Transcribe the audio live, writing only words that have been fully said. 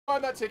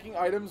I'm not taking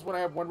items when I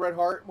have 1 red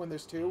heart when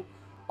there's 2.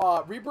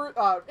 Rebirth,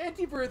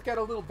 Antibirth got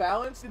a little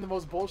balanced in the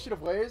most bullshit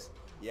of ways.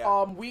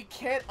 Yeah. We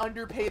can't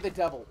underpay the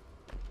devil.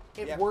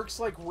 It works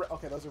like...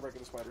 Okay, those are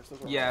regular spiders.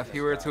 Those are yeah, if he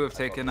were to have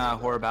taken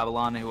Horror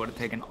Babylon, he would have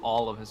taken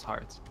all of his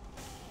hearts.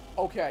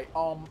 Okay,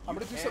 I'm gonna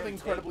do something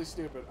incredibly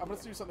stupid. I'm gonna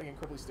do something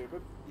incredibly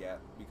stupid. Yeah,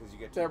 because you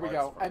get 2 There we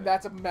go, and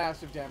that's a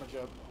massive damage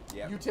up.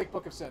 Yeah. You take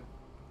Book of Sin.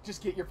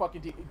 Just get your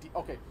fucking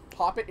okay,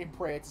 pop it and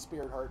pray it's a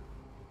spirit heart.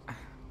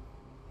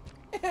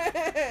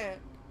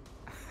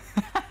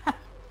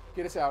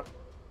 Get us out.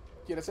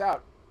 Get us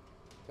out.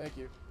 Thank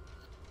you.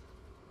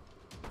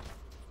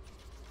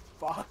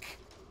 Fuck.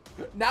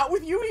 Not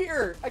with you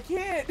here! I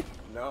can't!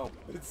 No,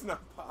 it's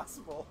not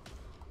possible.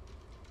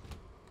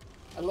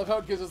 I love how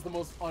it gives us the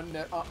most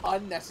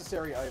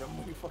unnecessary item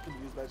when we fucking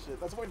use that shit.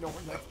 That's why no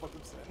one likes Book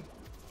of Sin.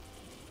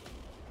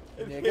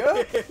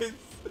 Nigga? It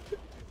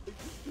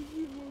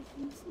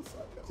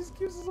Just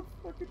gives us a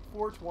fucking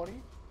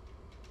 420.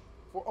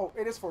 Oh,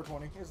 it is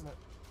 420, isn't it?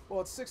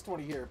 Well, it's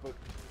 620 here, but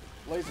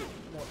laser.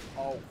 No.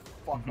 Oh,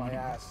 fuck my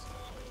ass.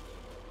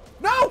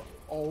 No!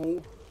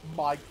 Oh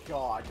my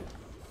god.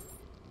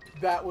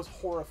 That was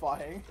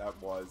horrifying. That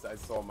was. I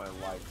saw my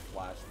life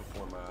flash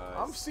before my eyes.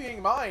 I'm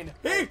seeing mine.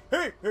 Hey!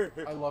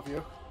 I love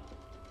you.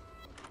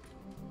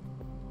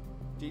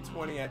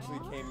 D20 actually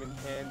came in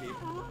handy.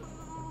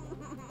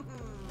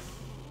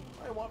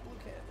 I want blue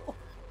candle.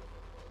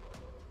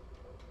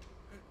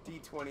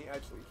 D20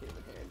 actually came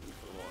in handy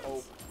for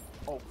once.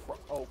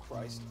 Oh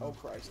Christ. Oh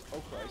Christ.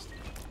 Oh Christ.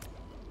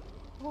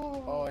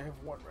 Oh, I have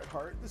 1 red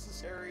heart. This is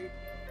scary.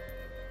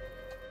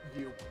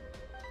 You.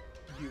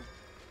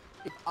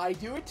 If I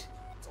do it,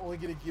 it's only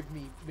gonna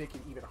make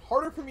it even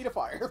harder for me to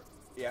fire.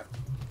 Yep.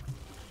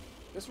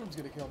 This room's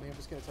gonna kill me. I'm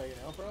just gonna tell you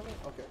now, probably.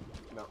 Okay.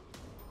 No.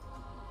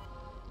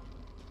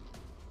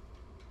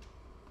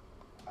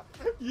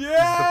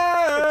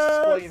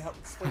 Yes!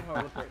 Explain how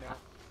I look right now.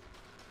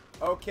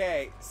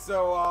 Okay,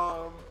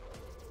 so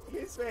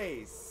his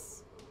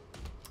face,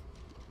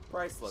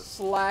 priceless.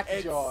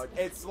 Slack-jawed.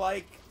 It's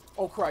like.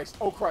 Oh Christ!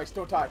 Oh Christ!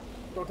 Don't die!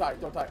 Don't die!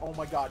 Don't die! Oh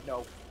my God!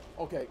 No.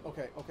 Okay.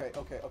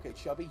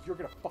 Chubby, you're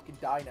gonna fucking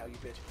die now, you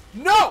bitch.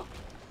 No!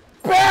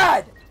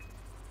 Bad!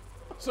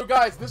 So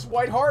guys, this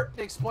white heart,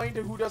 explain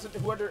to who doesn't,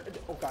 who under,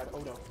 oh god, oh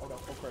no, oh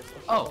Christ.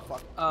 Oh,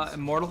 fuck.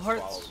 Immortal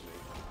Hearts?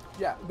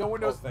 Yeah, no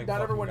one knows,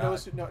 not everyone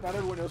knows what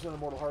an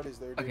Immortal Heart is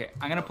there, dude. Okay,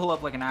 I'm gonna pull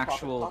up like an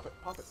actual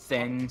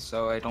thing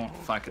so I don't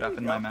fuck it up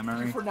in my memory.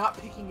 Thank you for not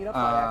picking it up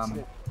by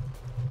accident.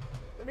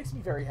 That makes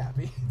me very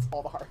happy. It's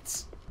all the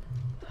hearts.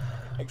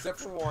 Except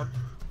for 1.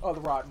 Oh,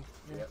 the rotten.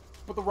 Yeah. Yep.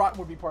 But the rotten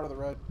would be part of the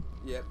red.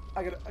 Yep.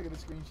 I got a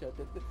screenshot.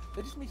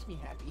 That just makes me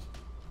happy.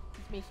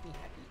 It makes me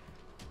happy.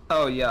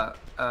 Oh yeah.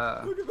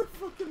 Look at the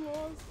fucking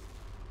Lost.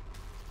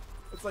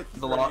 It's like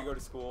he's ready to go to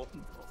school.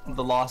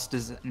 The Lost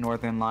is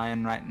Northern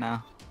Lion right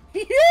now. He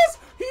is!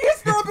 He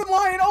is Northern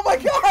Lion! Oh my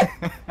god!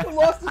 The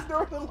Lost is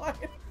Northern Lion.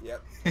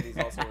 Yep. And he's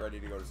also ready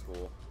to go to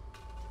school.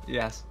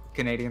 Yes,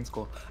 Canadian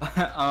school.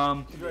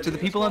 To the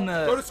people in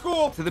the go to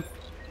school. To the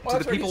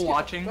people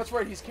watching. That's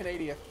right. He's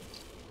Canadian.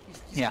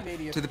 He's yeah.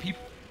 Canadian. To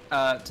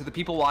the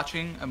people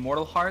watching,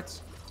 Immortal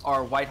Hearts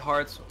are white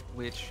hearts,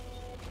 which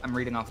I'm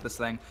reading off this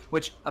thing,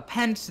 which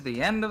append to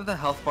the end of the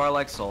health bar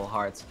like soul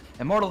hearts.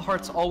 Immortal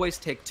Hearts always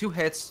take 2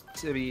 hits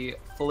to be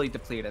fully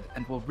depleted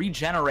and will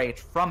regenerate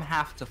from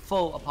half to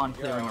full upon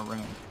clearing a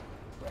room.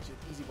 Ratchet,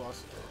 easy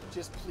boss.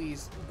 Just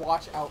please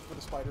watch out for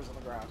the spiders on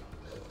the ground.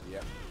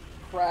 Yep.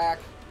 Crack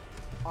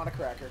on a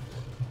cracker.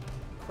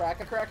 Crack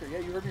a cracker. Yeah,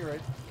 you heard me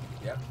right.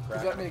 Yep.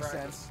 Does that make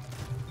sense?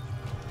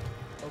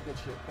 Oh, good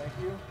shit. Thank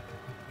you.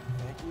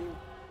 Thank you.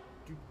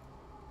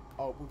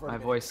 Oh, we've already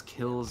My voice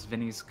kills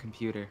Vinny's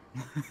computer.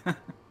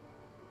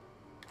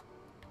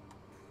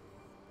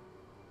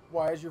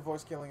 Why is your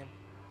voice killing him?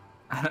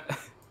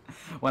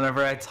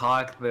 Whenever I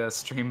talk, the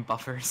stream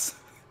buffers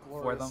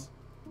for them.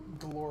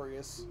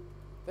 Glorious.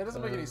 That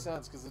doesn't make any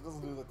sense because it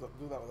doesn't do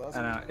that with us.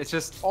 I know. It's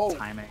just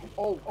timing.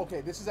 Oh, okay.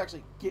 This is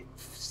actually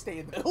stay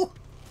in the middle.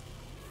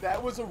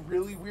 That was a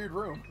really weird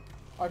room.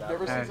 I've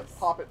never seen it.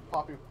 Pop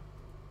you.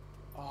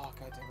 Oh,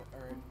 god damn it.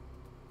 Alright.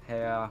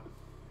 Hey,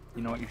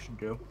 you know what you should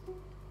do?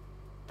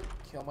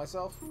 Kill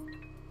myself?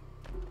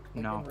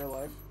 No. In real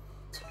life?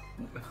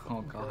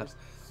 Oh god.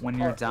 When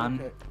you're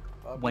done,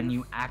 when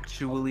you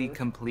actually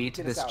complete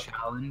this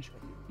challenge,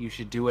 you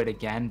should do it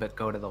again, but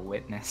go to the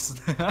witness.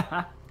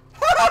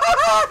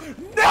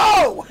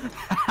 No!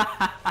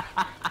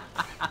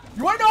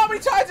 You wanna know how many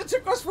times it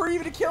took us for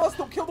even to kill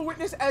the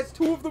witness as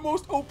 2 of the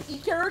most OP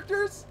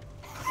characters?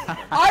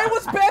 I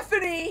was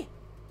Bethany,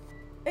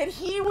 and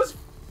he was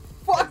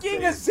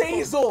fucking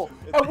Azazel,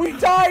 and we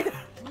died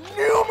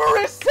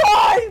numerous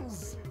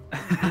times!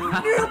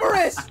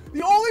 Numerous!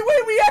 The only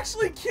way we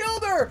actually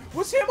killed her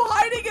was him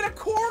hiding in a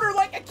corner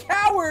like a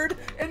coward,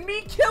 and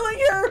me killing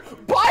her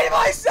by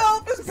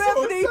myself as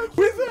Bethany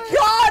with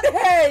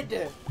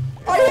Godhead!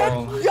 I had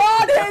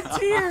Godhead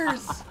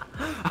tears!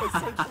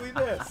 Essentially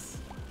this.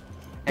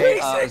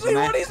 Basically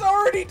what he's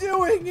already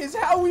doing is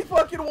how we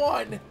fucking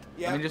won!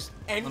 Yeah. Let me just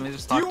do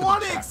talk you to the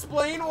want to chat.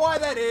 explain why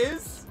that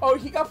is? Oh,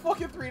 he got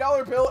fucking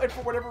 $3 bill, and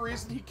for whatever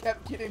reason, he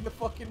kept getting the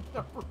fucking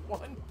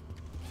 #1.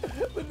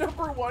 The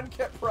 #1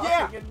 kept proccing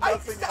Yeah, and I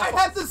nothing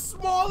had the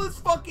smallest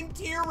fucking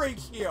tear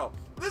ratio.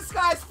 This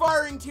guy's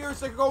firing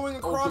tears that are going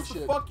across the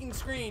shit. fucking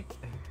screen.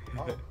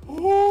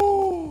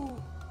 Ooh!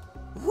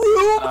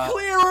 Room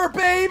clearer,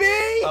 baby!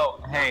 Oh,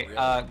 hey,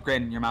 really?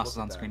 Grin, your mouse Look is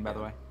on at screen, that, by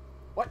the way.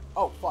 What?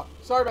 Oh, fuck.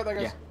 Sorry about that,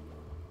 guys. Yeah.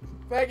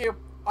 Thank you.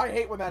 I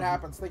hate when that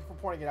happens. Thank you for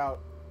pointing it out.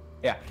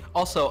 Yeah.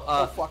 Also,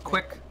 fuck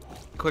me.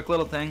 quick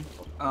little thing.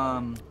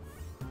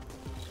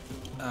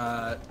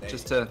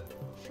 Just to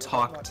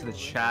talk to the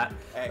chat.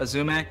 Hey.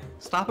 Azume,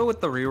 stop it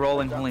with the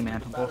re-rolling Holy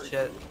Mantle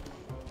bullshit,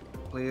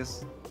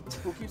 please.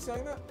 Who keeps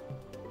saying that?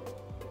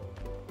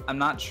 I'm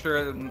not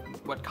sure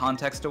what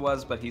context it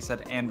was, but he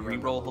said and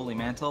re-roll Holy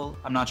Mantle.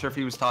 I'm not sure if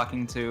he was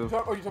talking to.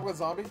 Oh, you talking about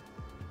Zombie?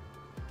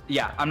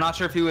 Yeah, I'm not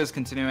sure if he was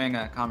continuing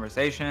a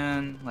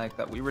conversation like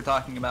that we were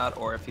talking about,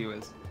 or if he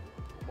was.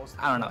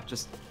 I don't know.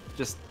 Just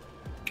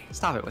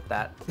stop it with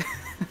that.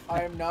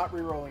 I am not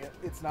re-rolling it.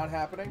 It's not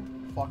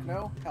happening. Fuck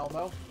no. Hell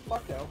no.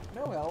 Fuck no.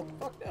 No hell.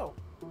 Fuck no.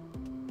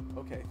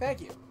 Okay,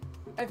 thank you.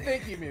 And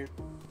thank you, Mute.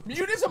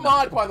 Mute is a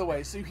mod, by the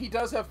way, so he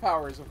does have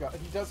powers of God.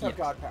 He does have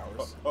God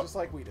powers, just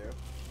like we do.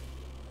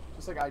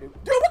 Just like I do.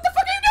 Dude, what the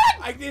fuck are you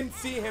doing? I didn't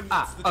see him.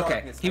 Okay.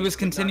 Darkness. He I was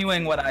did not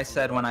continuing see what him. I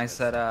said when I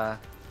said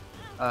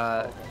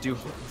do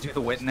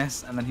the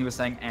witness, and then he was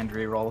saying and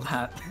re-roll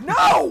that.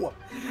 No!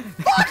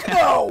 Fuck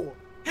no!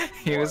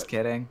 He was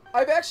kidding.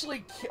 I've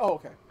actually. Oh,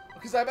 okay.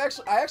 Because I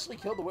actually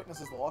killed the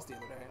witnesses the Lost the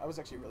other day. I was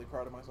actually really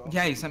proud of myself.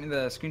 Yeah, you sent me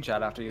the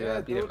screenshot after you Yeah,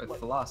 beat dude, it with like-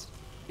 the Lost.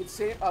 It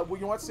saved. Well,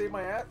 you want to save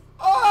my ad?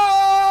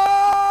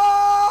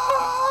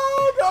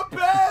 Oh, the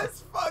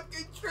best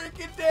fucking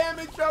trinket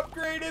damage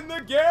upgrade in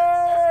the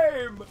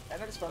game!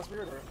 And I just found a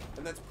spirit rare.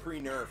 And that's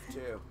pre-nerf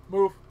too.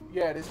 Move.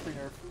 Yeah, it is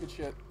pre-nerf. Good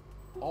shit.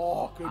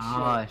 Oh, good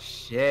Ah,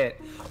 shit.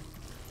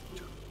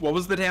 What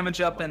was the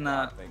damage up in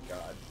Thank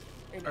God.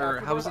 shit. or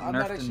how was it I'm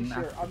not nerfed actually in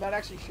sure. I'm not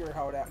actually sure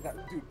how it.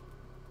 Dude,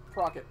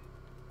 Crockett,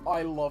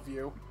 I love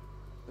you.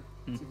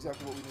 That's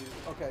exactly what we needed.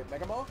 Okay,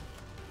 Mega Maw,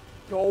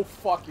 go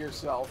fuck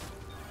yourself.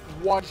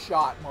 One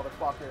shot,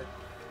 motherfucker.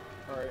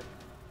 All right.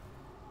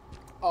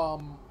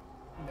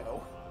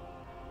 No.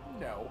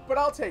 No, but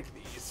I'll take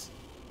these.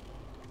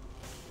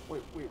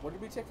 Wait, what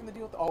did we take from the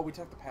deal? Oh, we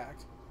took the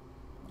pact.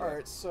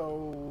 Alright,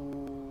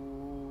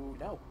 so...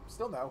 No.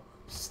 Still no.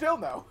 Still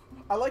no.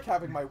 I like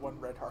having my one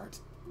red heart.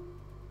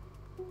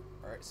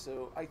 Alright,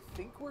 so I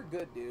think we're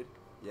good, dude.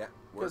 Yeah,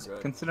 we're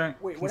good. considering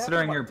Wait,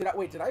 considering your did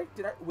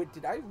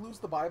I lose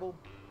the Bible?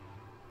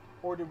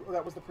 Or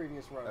that was the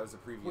previous run? That was the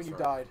previous when you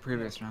run. died.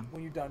 previous run.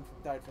 When you died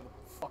from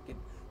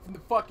the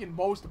fucking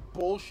most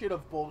bullshit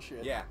of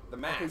bullshit. Yeah, the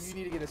mask. Okay, you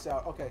need to get us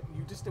out. Okay,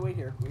 you just wait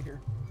here. Wait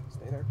here.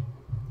 Stay there.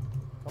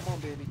 Come on,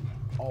 baby.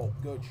 Oh,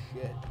 good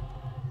shit.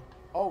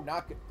 Oh,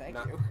 not good. Thank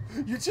you.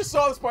 You just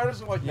saw the spiders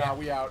and like, nah,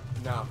 we out.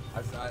 No,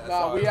 I Nah,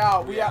 saw we it.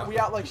 out. We out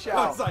like I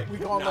shout. was like, we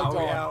going nah, like we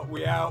dog. out.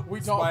 We out. We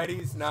don't.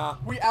 Spidey's, nah.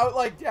 We out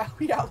like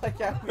we out like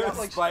we out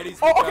like. Spidey's.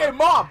 Oh, we okay,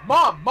 out.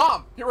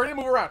 mom. Get ready to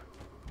move around.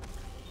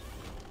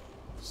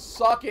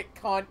 Suck it,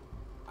 cunt.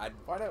 I'd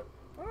Find out.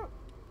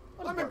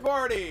 lemon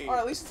party. Alright,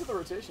 at least it's in the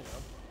rotation though.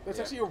 That's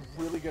Yeah. actually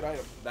a really good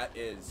item. That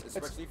is,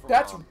 especially for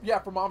That's mom. yeah,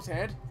 for mom's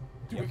hand.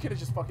 Dude, Yep. we could have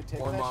just fucking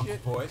taken Or that mom's shit.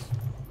 voice.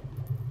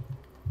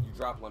 You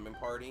drop lemon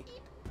party.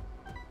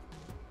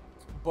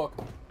 Book.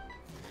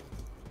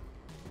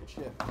 Good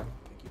shit.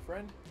 Thank you,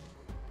 friend.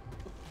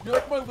 You're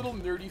like my little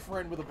nerdy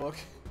friend with a book.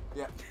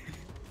 Yeah.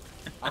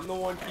 I'm the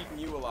one keeping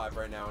you alive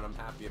right now, and I'm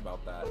happy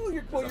about that. Oh,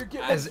 you're 'Cause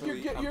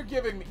I'm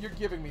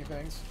giving me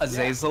things.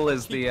 Azazel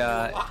is keeping the you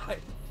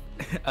alive.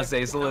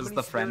 Azazel How is many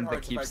the friend spirit that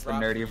hearts have I keeps the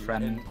dropped nerdy for you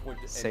friend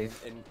in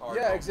safe. in hard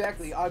Yeah, moments?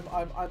 exactly. I'm.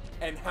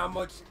 And how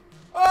much?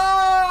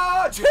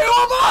 Ah, 2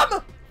 of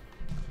them.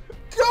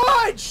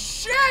 Good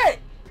shit,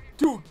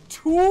 dude.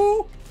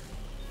 2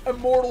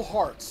 immortal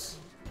hearts.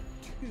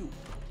 2.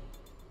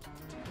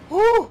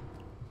 Whew.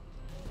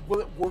 Will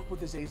it work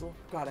with Azazel?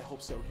 God, I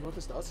hope so. You know what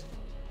this does?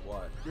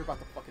 What? You're about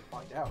to fucking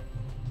find out.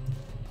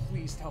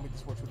 Please tell me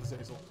this works with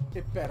Azazel.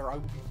 It better. I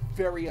would be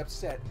very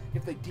upset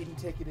if they didn't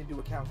take it into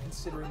account,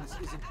 considering this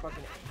isn't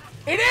fucking...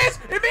 It is!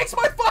 It makes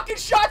my fucking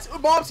shots...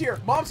 Mom's here!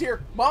 Mom's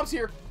here! Mom's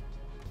here!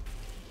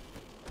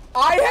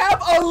 I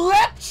have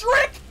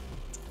electric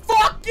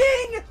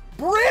fucking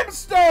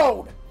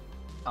brimstone!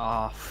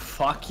 Oh,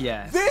 fuck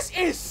yes. This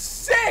is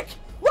sick!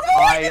 Look at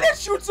the lightning that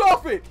shoots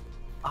off it!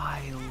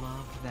 I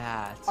love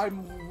that.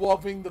 I'm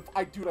loving the...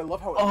 Dude, I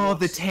love how it Oh, looks.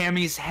 the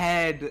Tammy's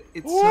head.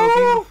 It's Woo! so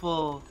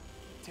beautiful.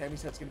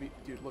 Tammy's head's gonna be...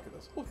 Dude, look at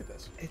this. Look at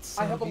this. It's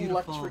so I have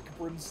beautiful. electric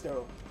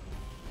brimstone.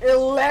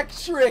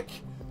 Electric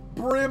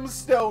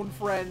brimstone,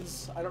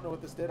 friends. I don't know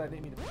what this did. I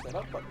didn't mean to pick that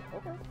up, but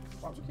okay.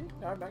 Mom's a key.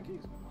 Now I have 9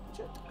 keys.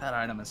 Shit. That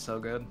item is so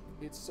good.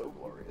 It's so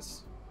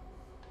glorious.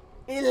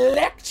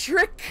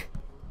 Electric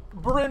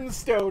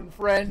brimstone,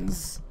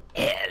 friends.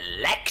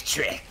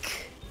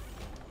 Electric.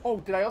 Oh,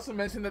 did I also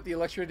mention that the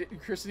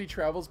electricity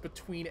travels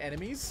between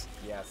enemies?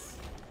 Yes.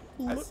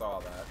 I saw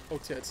that. Oh,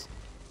 tits.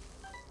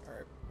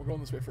 Alright, we're going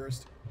this way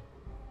first.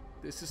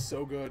 This is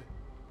so good.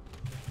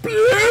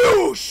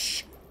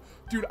 Bloosh!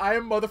 Dude, I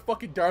am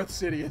motherfucking Darth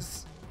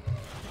Sidious.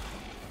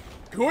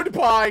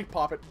 Goodbye!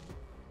 Pop it.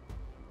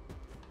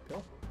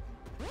 Go.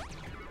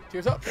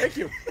 Tears up. Thank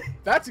you.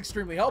 That's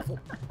extremely helpful.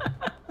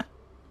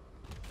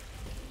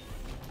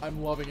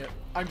 I'm loving it.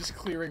 I'm just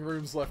clearing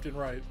rooms left and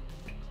right.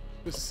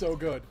 This is so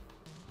good.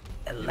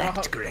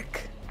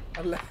 Electric.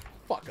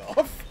 Fuck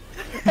off.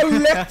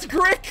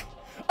 Electric!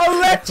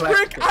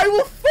 Electric! I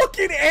will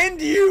fucking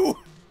end you!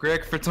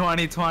 Grick for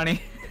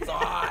 2020. It's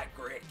hot,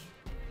 Grick.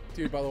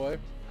 Dude, by the way,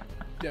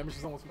 damage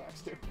is almost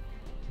maxed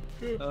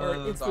too. Alright,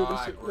 let's it's do this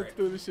hot, shit. Grick. Let's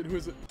do this shit. Who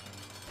is it?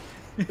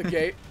 The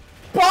gate.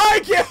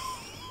 Bye, Gil!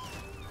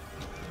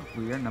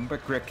 We are number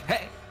Grick.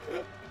 Hey!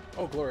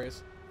 Oh,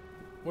 glorious.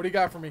 What do you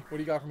got for me? What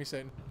do you got for me,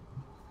 Satan?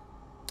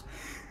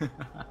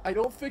 I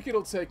don't think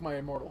it'll take my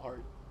immortal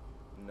heart.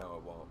 No,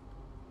 it won't.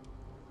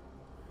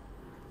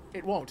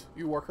 It won't.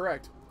 You are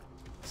correct.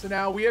 So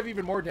now we have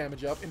even more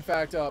damage up. In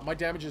fact, my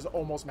damage is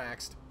almost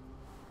maxed.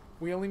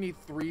 We only need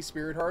 3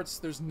 spirit hearts.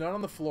 There's none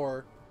on the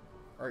floor.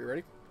 Alright, you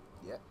ready?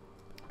 Yeah.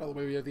 By the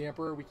way, we have the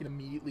Emperor. We can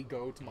immediately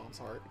go to Mom's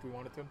heart if we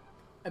wanted to.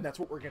 And that's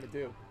what we're gonna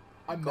do.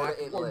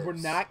 We're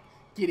not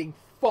getting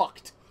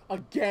fucked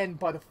again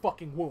by the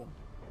fucking womb.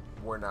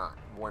 We're not.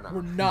 We're not.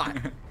 We're not.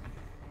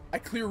 I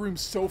clear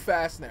rooms so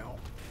fast now.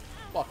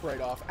 Fuck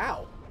right off.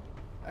 Ow.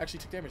 I actually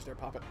took damage there,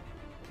 Pop it.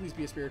 Please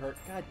be a spirit heart.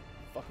 God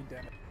fucking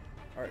damn it.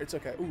 Alright, it's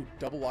okay. Ooh,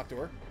 double locked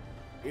door.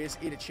 Is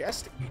it a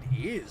chest?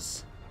 It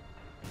is.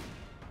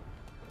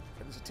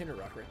 And there's a tinder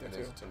rock right there,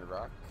 There's too. a tinder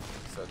rock.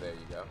 So there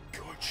you go.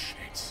 Good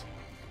shit.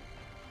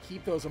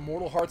 Keep those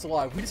immortal hearts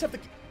alive. We just have to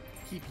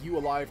keep you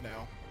alive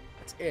now.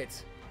 That's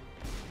it.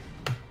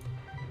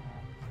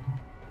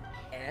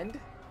 And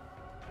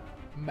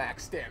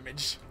max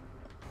damage.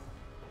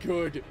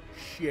 Good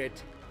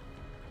shit.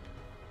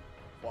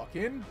 Walk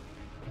in.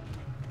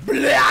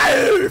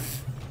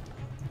 Bluff!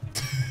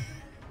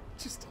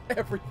 Just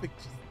everything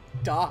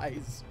just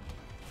dies.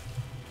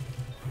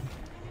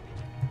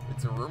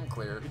 It's a room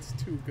clear. It's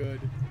too good.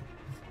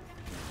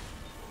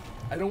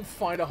 I don't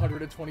find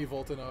 120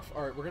 volt enough.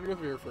 Alright, we're gonna go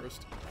through here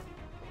first.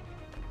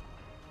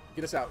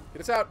 Get us out.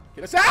 Get us out.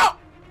 Get us out!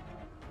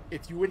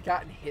 If you had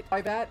gotten hit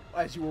by that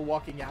as you were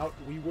walking out,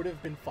 we would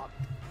have been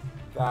fucked.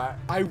 That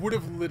I would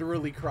have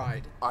literally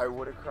cried. I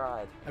would have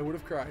cried. I would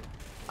have cried.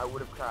 I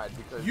would have cried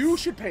because You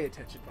should pay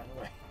attention, by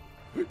the way.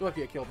 You're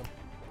lucky I killed him.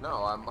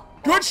 No, I'm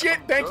Good shit,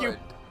 thank you. good.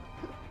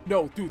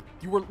 No, dude,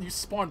 you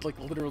spawned like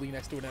literally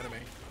next to an enemy.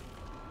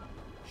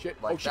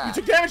 Shit. Like Oh shit, that.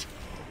 you took damage!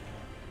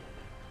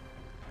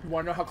 You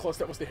wanna know how close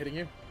that was to hitting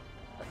you?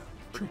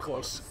 Too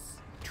close.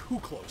 Too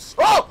close.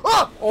 Oh!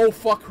 Oh! Oh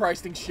fuck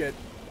Christing shit.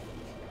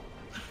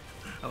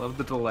 I love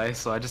the delay,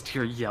 so I just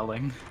hear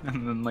yelling,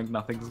 and then like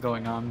nothing's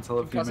going on until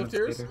a few Concussive minutes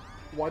tears? later.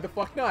 Why the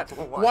fuck not?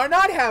 Why? Why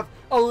not have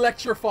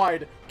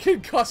electrified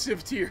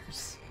concussive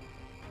tears?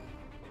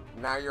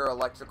 Now your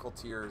electrical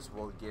tears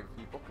will give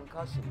people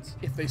concussions.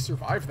 If they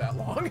survive that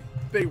long,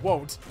 they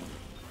won't.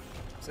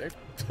 Safe.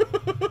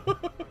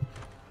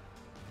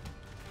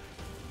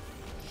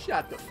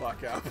 Shut the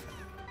fuck up.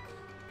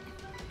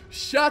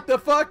 Shut the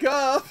fuck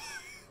up!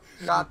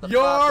 Shut the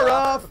You're fuck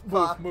off! up,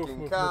 Move, fucking move, move,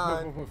 move,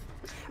 cunt. move, move.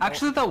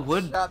 Actually,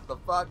 Shut the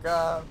fuck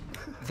up.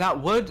 that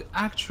would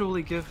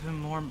actually give him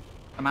more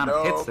amount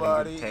of hits that he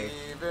Nobody would take.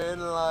 even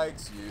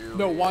likes you.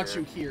 No, here. wants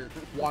you here.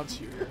 Wants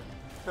you here.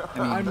 I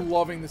mean, I'm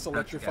loving this get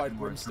electrified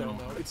more brimstone,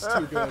 eternal. though. It's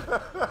too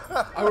good.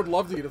 I would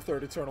love to get a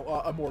third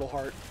eternal, immortal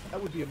heart.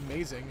 That would be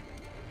amazing.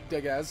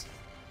 Degaz.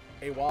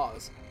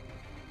 Awaz.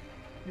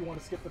 You want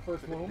to skip the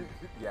first room?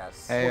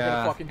 Yes. Hey, We're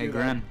gonna fucking hey, do that.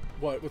 Grin.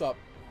 What? What's up?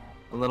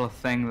 A little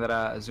thing that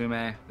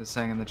Azume is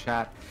saying in the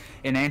chat.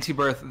 In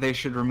Antibirth, they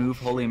should remove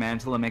Holy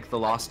Mantle and make the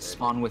Lost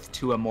spawn with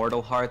 2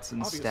 immortal hearts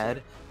instead,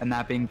 Obviously. and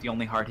that being the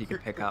only heart he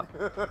could pick up.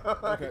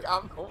 Okay.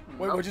 I'm holding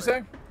Wait, what'd you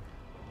nothing. say?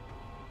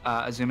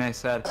 Azume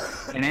said,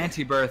 in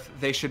Antibirth,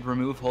 they should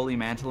remove Holy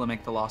Mantle and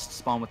make the Lost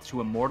spawn with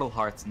 2 immortal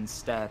hearts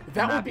instead,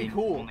 That and would be being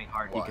cool. the only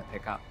heart What? he could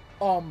pick up.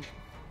 Oh,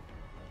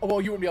 well,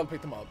 you wouldn't be able to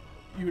pick them up.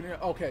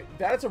 Okay,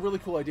 that's a really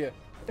cool idea.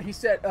 He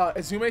said,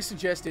 Azume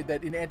suggested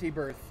that in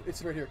Antibirth,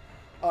 it's right here,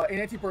 in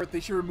Antibirth, they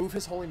should remove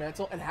his Holy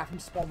Mantle and have him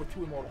spawn with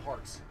 2 immortal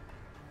hearts.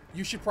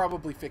 You should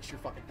probably fix your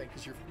fucking thing,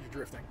 because you're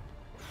drifting.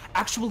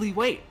 Actually,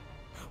 wait.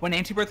 When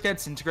Antibirth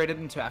gets integrated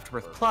into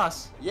Afterbirth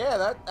Plus, Yeah,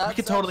 that's We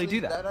could totally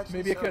actually- do that. actually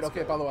Maybe I could. sounds Okay,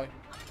 good. by the way.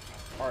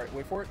 Alright,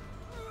 wait for it.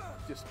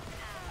 Just...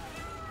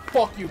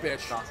 Fuck you,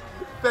 bitch.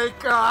 Thank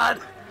God.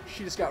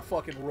 She just got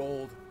fucking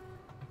rolled.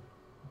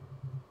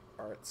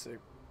 Alright, let's see.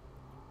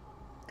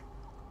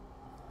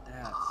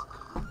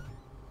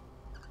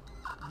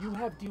 You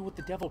have deal with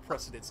the devil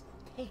precedents.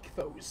 Take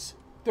those.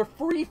 They're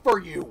free for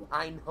you.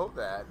 I know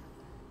that.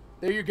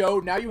 There you go.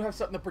 Now you have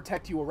something to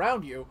protect you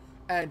around you.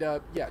 And,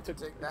 yeah, Take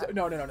that?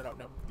 no.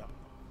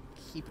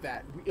 Keep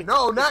that.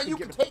 No, It's not been you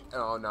can given- take.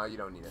 Oh no, you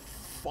don't need it.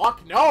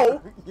 Fuck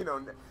no. You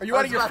don't. Are you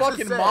out of your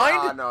fucking mind?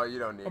 Oh no, you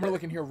don't need I'm gonna it.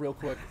 look in here real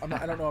quick. I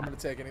don't know I'm gonna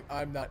take any.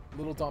 I'm not.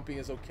 Little Dumpy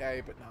is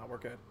okay, but nah, we're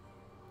good.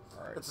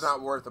 Alright. It's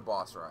not worth the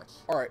boss rush.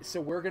 Alright,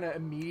 so we're gonna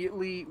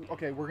immediately.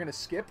 Okay, we're gonna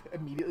skip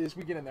immediately as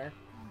we get in there.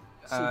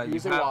 So you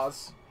use a have-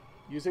 Waz.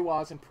 Use a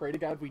Waz and pray to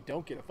God we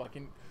don't get a